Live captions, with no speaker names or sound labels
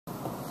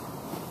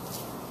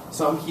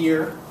So I'm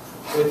here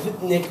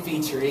with Nick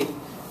Petrie,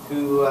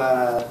 who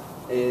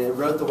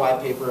wrote the white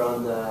paper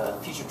on the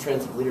future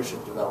trends of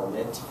leadership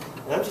development.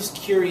 And I'm just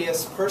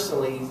curious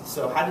personally,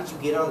 so how did you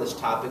get on this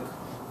topic?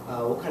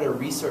 What kind of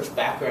research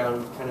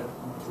background kind of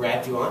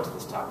grabbed you onto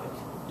this topic?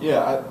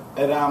 Yeah,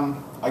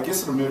 I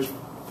guess it emerged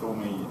for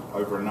me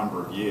over a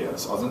number of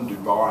years. I was in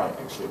Dubai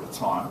actually at the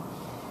time.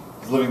 I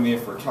was living there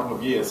for a couple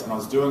of years and I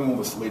was doing all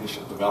this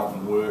leadership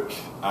development work,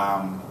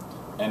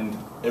 and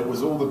it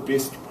was all the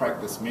best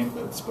practice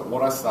methods, but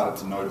what I started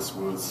to notice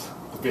was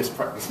the best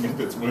practice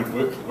methods weren't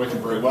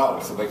working very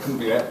well, so they couldn't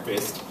be that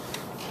best.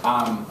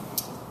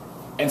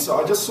 And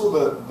so I just saw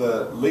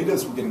the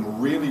leaders were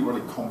getting really,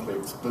 really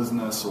complex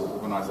business or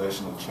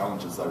organisational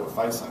challenges they were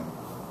facing.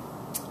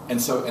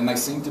 And they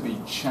seemed to be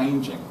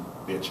changing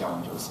their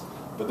challenges,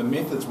 but the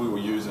methods we were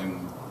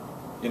using,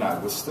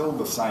 were still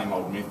the same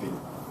old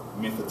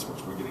methods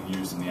which were getting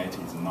used in the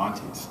 80s and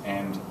 90s.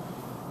 And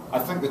I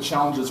think the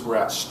challenges were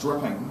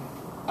outstripping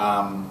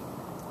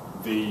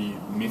the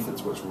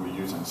methods which we were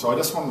using. So I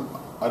just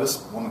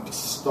wanted to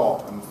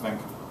stop and think,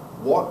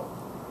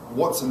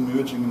 what's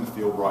emerging in the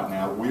field right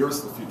now? Where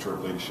is the future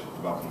of leadership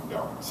development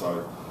going?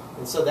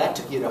 And so that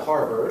took you to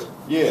Harvard.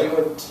 Yeah. So you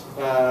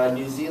went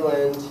New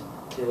Zealand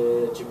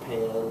to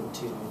Japan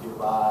to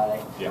Dubai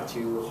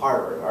to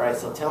Harvard. All right,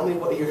 so tell me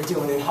what you were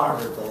doing in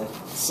Harvard then.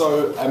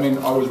 So, I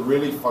was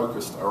really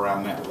focused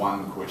around that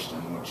one question,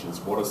 which is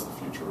what is the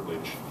future of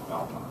leadership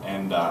development?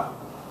 And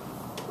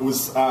it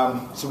was,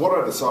 so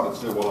what I decided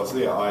to do while I was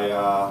there,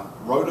 I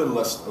wrote a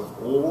list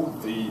of all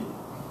the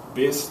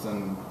best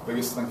and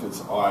biggest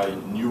thinkers I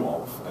knew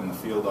of in the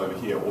field over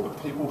here, or the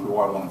people who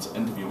I wanted to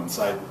interview and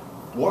say,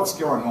 what's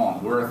going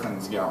on? Where are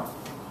things going?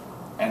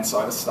 And so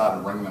I just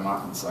started ringing them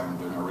up and saying, I'm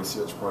doing a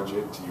research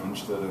project, are you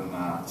interested in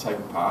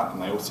taking part?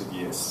 And they all said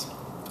yes.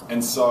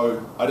 And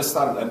so I just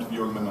started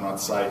interviewing them and I'd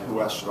say,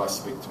 who else should I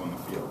speak to in the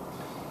field?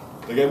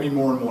 They gave me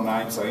more and more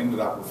names. I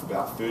ended up with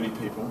about 30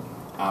 people,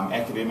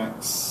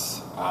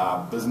 academics,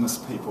 business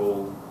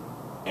people,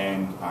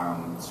 and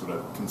sort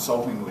of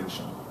consulting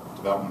leadership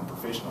development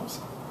professionals.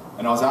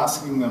 And I was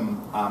asking them,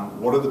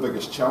 what are the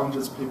biggest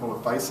challenges people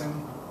are facing?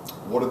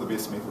 What are the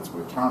best methods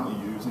we're currently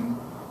using?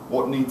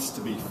 What needs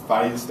to be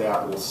phased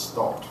out or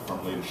stopped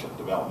from leadership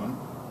development?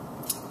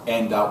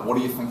 And what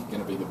do you think are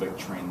going to be the big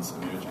trends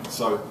emerging?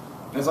 So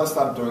as I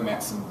started doing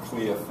that, some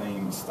clear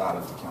themes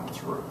started to come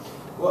through.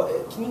 Well,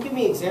 can you give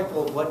me an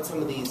example of what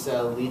some of these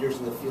leaders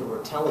in the field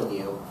were telling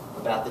you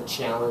about the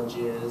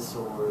challenges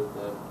or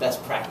the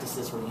best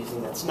practices we're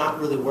using that's not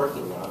really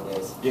working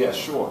nowadays? Yeah,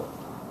 sure.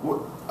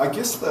 Well, I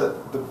guess the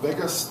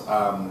biggest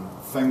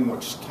thing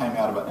which came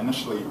out of it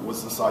initially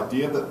was this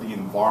idea that the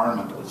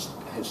environment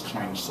has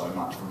changed so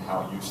much from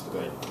how it used to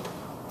be.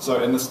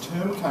 So, and this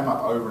term came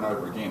up over and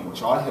over again,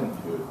 which I hadn't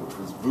heard, which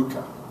was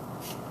VUCA,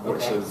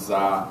 which is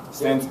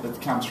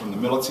it comes from the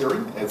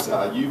military, as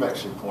you've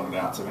actually pointed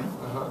out to me.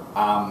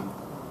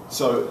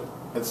 So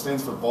it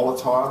stands for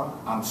volatile,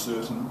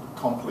 uncertain,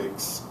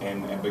 complex,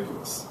 and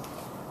ambiguous.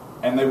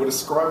 And they were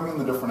describing in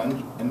the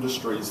different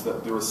industries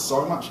that there is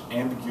so much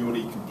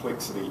ambiguity,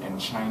 complexity, and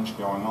change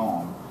going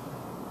on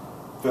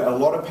that a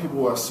lot of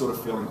people are sort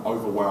of feeling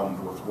overwhelmed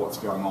with what's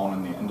going on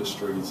in their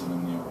industries and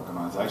in their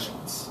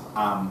organisations.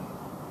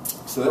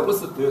 So that was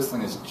the first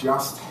thing, is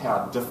just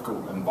how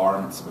difficult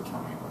environments are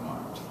becoming at the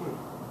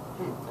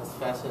moment. That's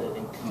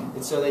fascinating.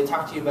 And so they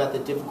talked to you about the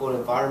difficult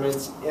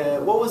environments.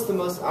 What was the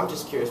most, I'm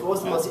just curious, what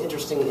was the most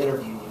interesting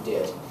interview you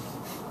did?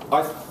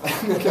 I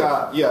think,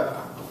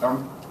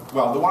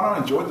 well, the one I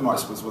enjoyed the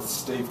most was with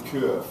Steve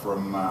Kerr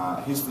from,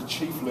 he's the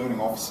Chief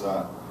Learning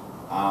Officer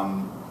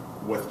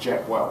with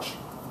Jack Welch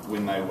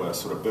when they were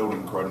sort of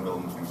building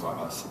Crotonville and things like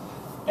this.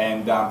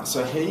 And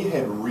so he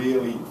had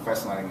really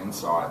fascinating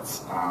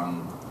insights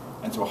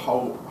into a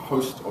whole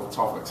host of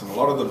topics, and a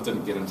lot of them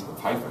didn't get into the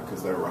paper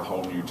because they were a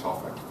whole new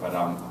topic, but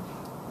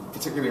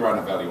particularly around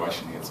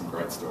evaluation, he had some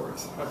great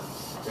stories.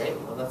 Great,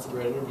 well that's a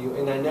great interview.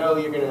 And I know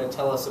you're going to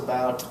tell us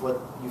about what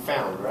you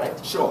found, right?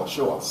 Sure.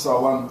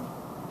 So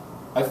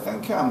I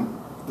think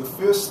the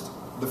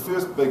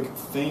first big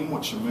theme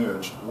which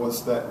emerged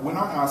was that when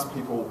I asked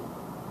people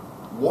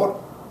what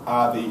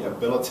are the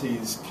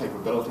abilities,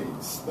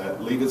 capabilities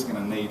that leaders are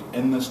going to need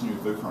in this new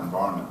VUCA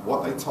environment,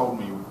 what they told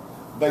me,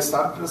 they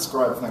started to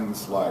describe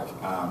things like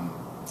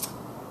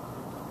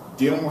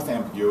dealing with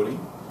ambiguity,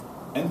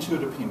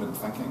 interdependent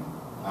thinking,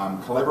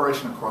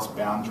 collaboration across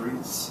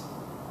boundaries,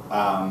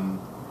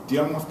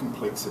 dealing with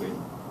complexity.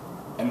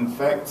 And in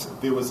fact,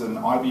 there was an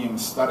IBM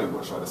study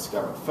which I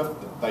discovered.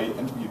 They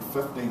interviewed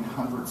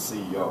 1,500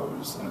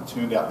 CEOs, and it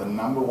turned out the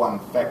number one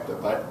factor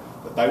that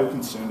they were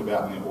concerned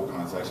about in their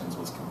organisations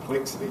was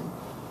complexity.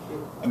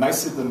 And they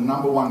said the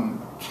number one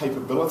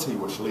capability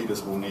which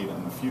leaders will need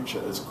in the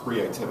future is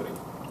creativity.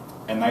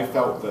 And they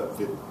felt that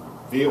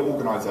their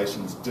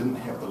organisations didn't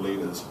have the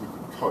leaders who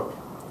could cope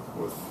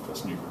with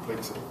this new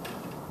complexity.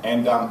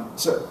 And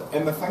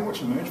and the thing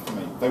which emerged for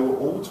me, they were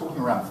all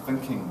talking around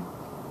thinking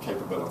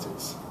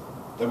capabilities.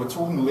 They were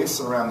talking less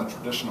around the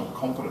traditional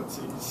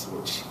competencies,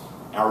 which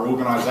our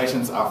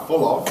organisations are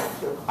full of,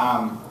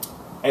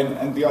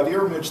 And the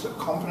idea emerged that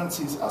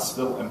competencies are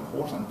still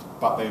important,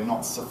 but they're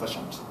not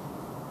sufficient.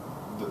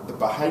 The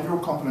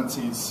behavioural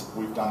competencies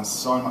we've done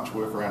so much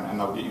work around, and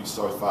they'll get you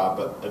so far,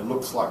 but it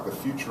looks like the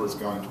future is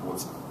going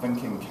towards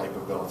thinking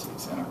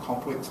capabilities. In a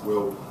complex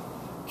world,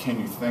 can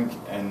you think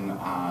in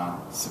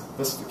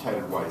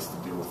sophisticated ways to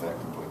deal with that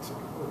complexity?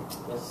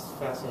 That's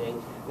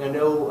fascinating. And I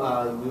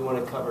know we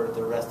want to cover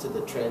the rest of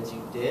the trends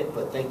you did,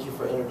 but thank you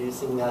for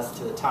introducing us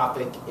to the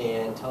topic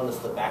and telling us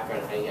the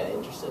background, how you got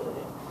interested in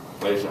it.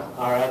 Pleasure.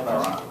 All right,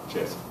 All right.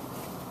 Cheers.